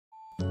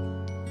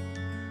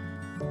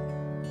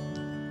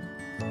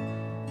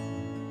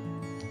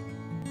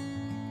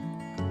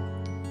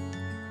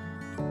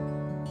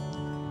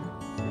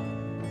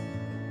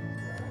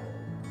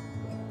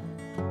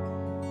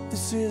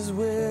This is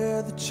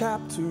where the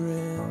chapter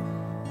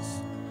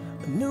ends.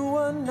 A new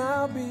one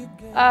now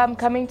begins.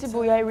 Coming to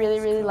Bowie, I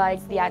really like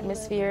the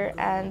atmosphere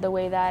and the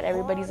way that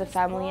everybody's a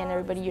family and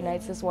everybody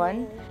unites as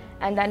one,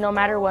 and that no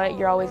matter what,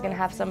 you're always going to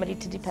have somebody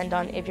to depend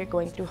on if you're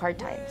going through hard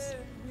times.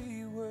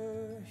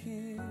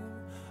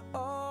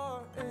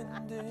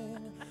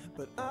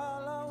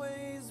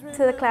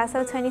 To the class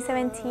of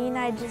 2017,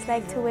 I'd just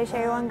like to wish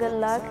everyone good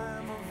luck,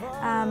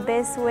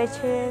 best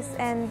wishes,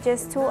 and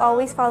just to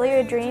always follow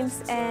your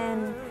dreams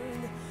and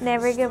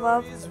never give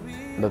up.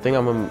 The thing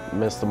I'm going to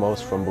miss the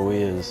most from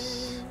Bowie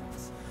is,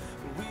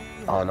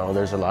 I don't know,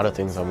 there's a lot of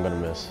things I'm going to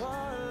miss.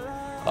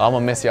 I'm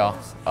going to miss y'all.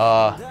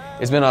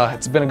 It's been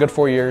a good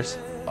 4 years.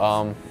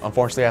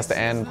 Unfortunately, it has to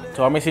end.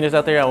 To all my seniors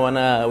out there, I want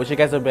to wish you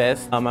guys the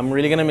best. I'm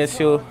really going to miss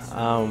you.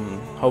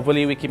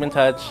 Hopefully we keep in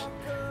touch.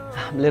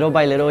 Little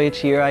by little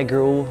each year I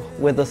grew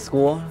with the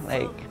school.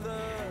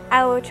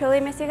 I will truly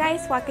miss you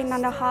guys walking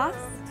down the halls.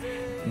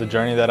 The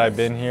journey that I've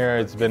been here,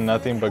 it's been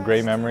nothing but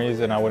great memories,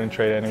 and I wouldn't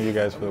trade any of you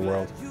guys for the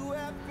world.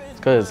 It's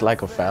because it's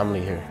like a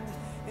family here,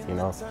 you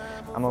know.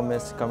 I'm gonna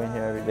miss coming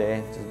here every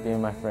day, just being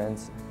with my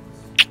friends.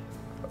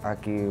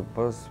 Aquí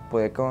pues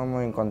pude como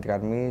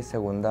encontrar mi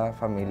segunda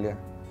familia.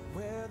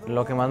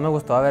 Lo que más me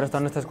gustó haber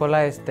estado en esta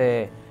escuela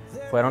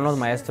fueron los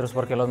maestros,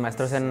 porque los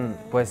maestros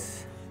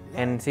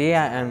en sí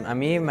a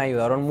mí me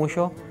ayudaron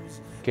mucho.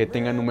 Que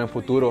tengan un buen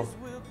futuro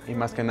y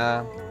más que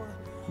nada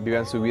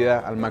vivan su vida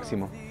al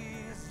máximo.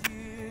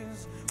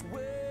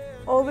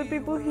 All the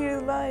people here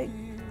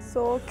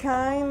so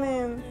kind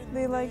and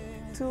they like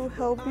to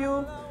help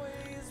you.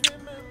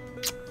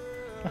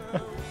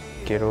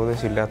 Quiero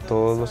decirle a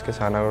todos los que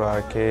se van a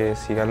graduar que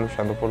sigan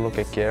luchando por lo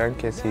que quieran,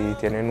 que si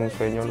tienen un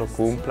sueño lo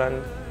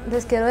cumplan.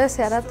 Les quiero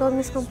desear a todos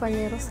mis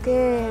compañeros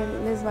que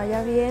les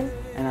vaya bien.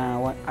 And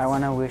I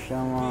want to wish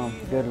them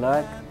good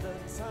luck,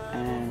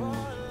 and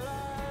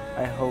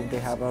I hope they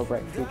have a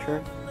bright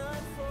future.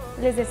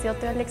 Les deseo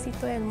todo el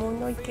éxito del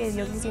mundo y que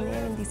Dios les llene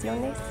de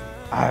bendiciones.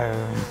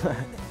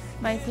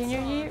 My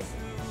senior year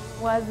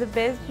was the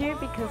best year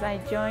because I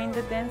joined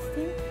the dance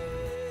team.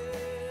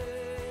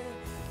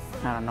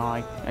 I don't know,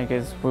 I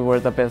guess we were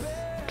the best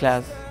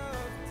class.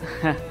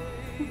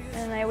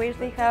 And I wish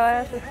they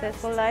have a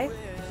successful life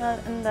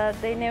and that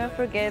they never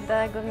forget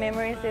the good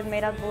memories they've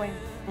made at Bowie.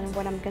 And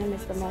what I'm going to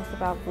miss the most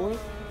about Bowie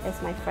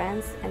is my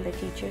friends and the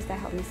teachers that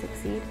helped me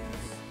succeed.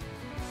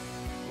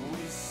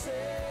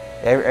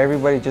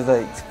 Everybody just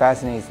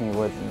fascinates me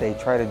what they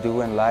try to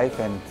do in life,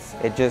 and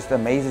it just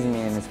amazes me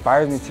and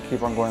inspires me to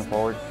keep on going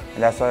forward.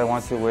 And that's why I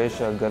want to wish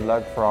good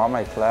luck for all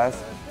my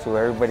class, to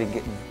everybody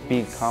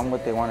become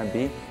what they want to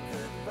be.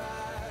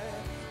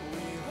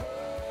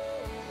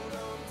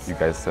 You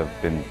guys have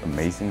been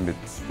amazing.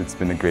 It's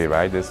been a great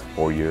ride this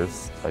 4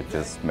 years. I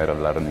just met a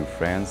lot of new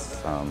friends,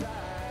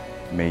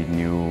 made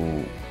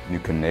new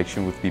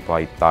connection with people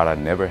I thought I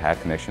never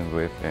had connections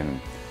with, and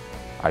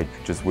I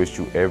just wish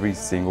you, every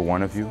single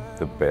one of you,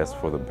 the best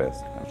for the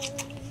best.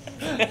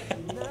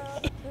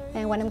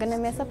 And what I'm going to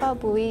miss about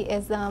Bowie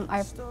is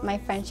my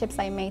friendships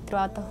I made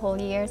throughout the whole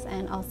years,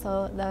 and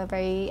also the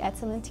very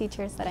excellent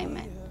teachers that I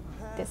met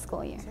this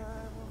school year.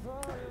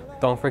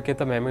 Don't forget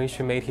the memories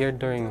you made here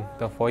during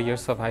the 4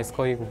 years of high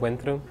school you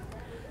went through.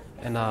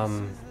 And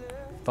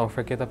don't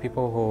forget the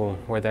people who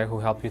were there who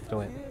helped you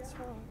through it.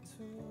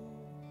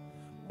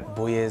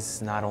 Bowie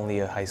is not only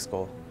a high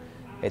school,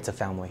 it's a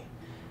family.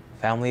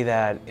 Family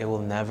that it will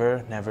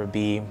never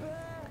be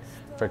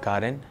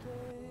forgotten.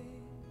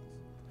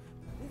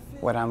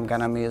 What I'm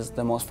gonna miss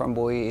the most from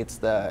Bowie, it's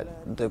the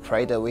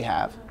pride that we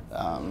have,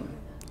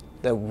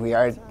 that we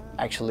are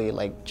actually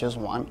just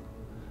one.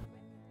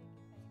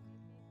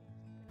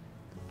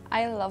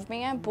 I love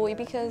being at Bowie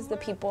because the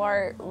people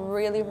are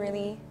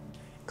really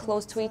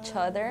close to each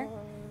other.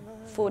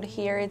 Food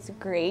here is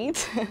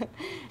great.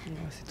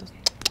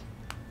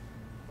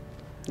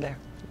 There.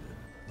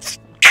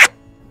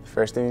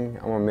 First thing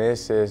I'm gonna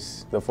miss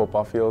is the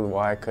football field.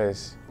 Why?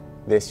 Because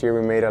this year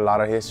we made a lot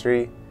of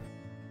history.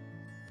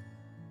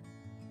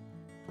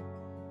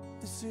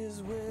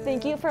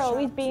 Thank you for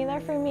always being there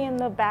for me in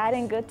the bad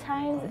and good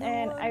times,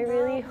 and I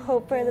really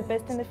hope for the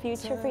best in the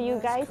future for you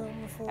guys.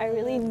 I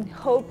really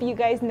hope you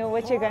guys know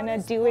what you're gonna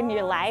do in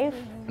your life.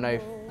 When I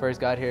first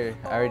got here,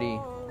 I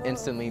already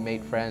instantly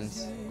made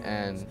friends,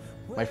 and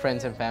my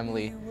friends and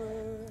family.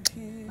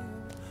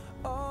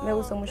 Me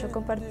gustó mucho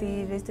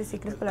compartir este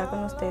ciclo escolar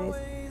con ustedes.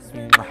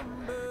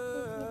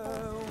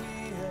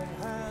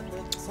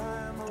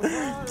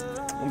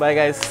 Bye,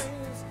 guys.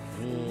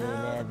 We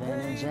live in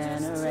a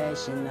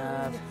generation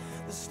of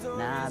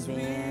not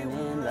being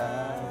in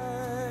love.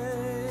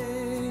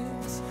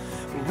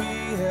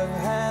 We have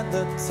had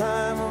the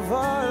time of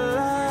our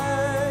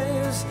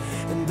lives,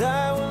 and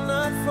I will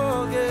not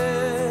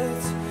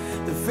forget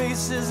the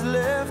faces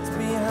left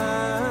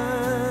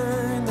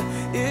behind.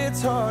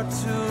 It's hard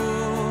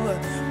to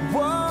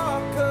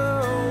walk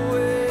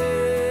away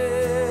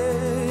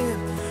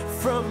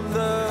from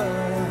the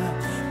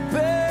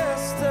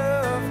best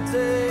of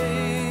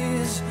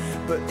days,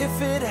 but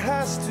if it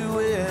has to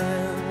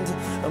end,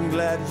 I'm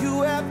glad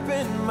you have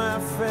been my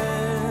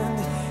friend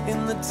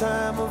in the the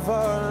time of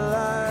our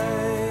lives.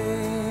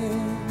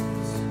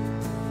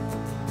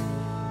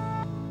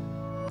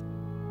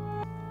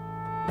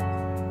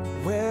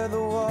 Where the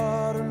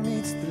water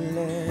meets the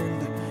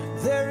land,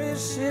 there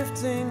is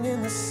shifting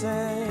in the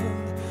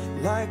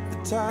sand, like the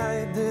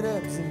tide that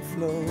ebbs and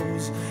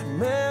flows.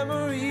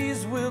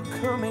 Memories will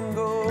come and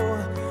go.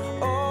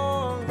 Oh,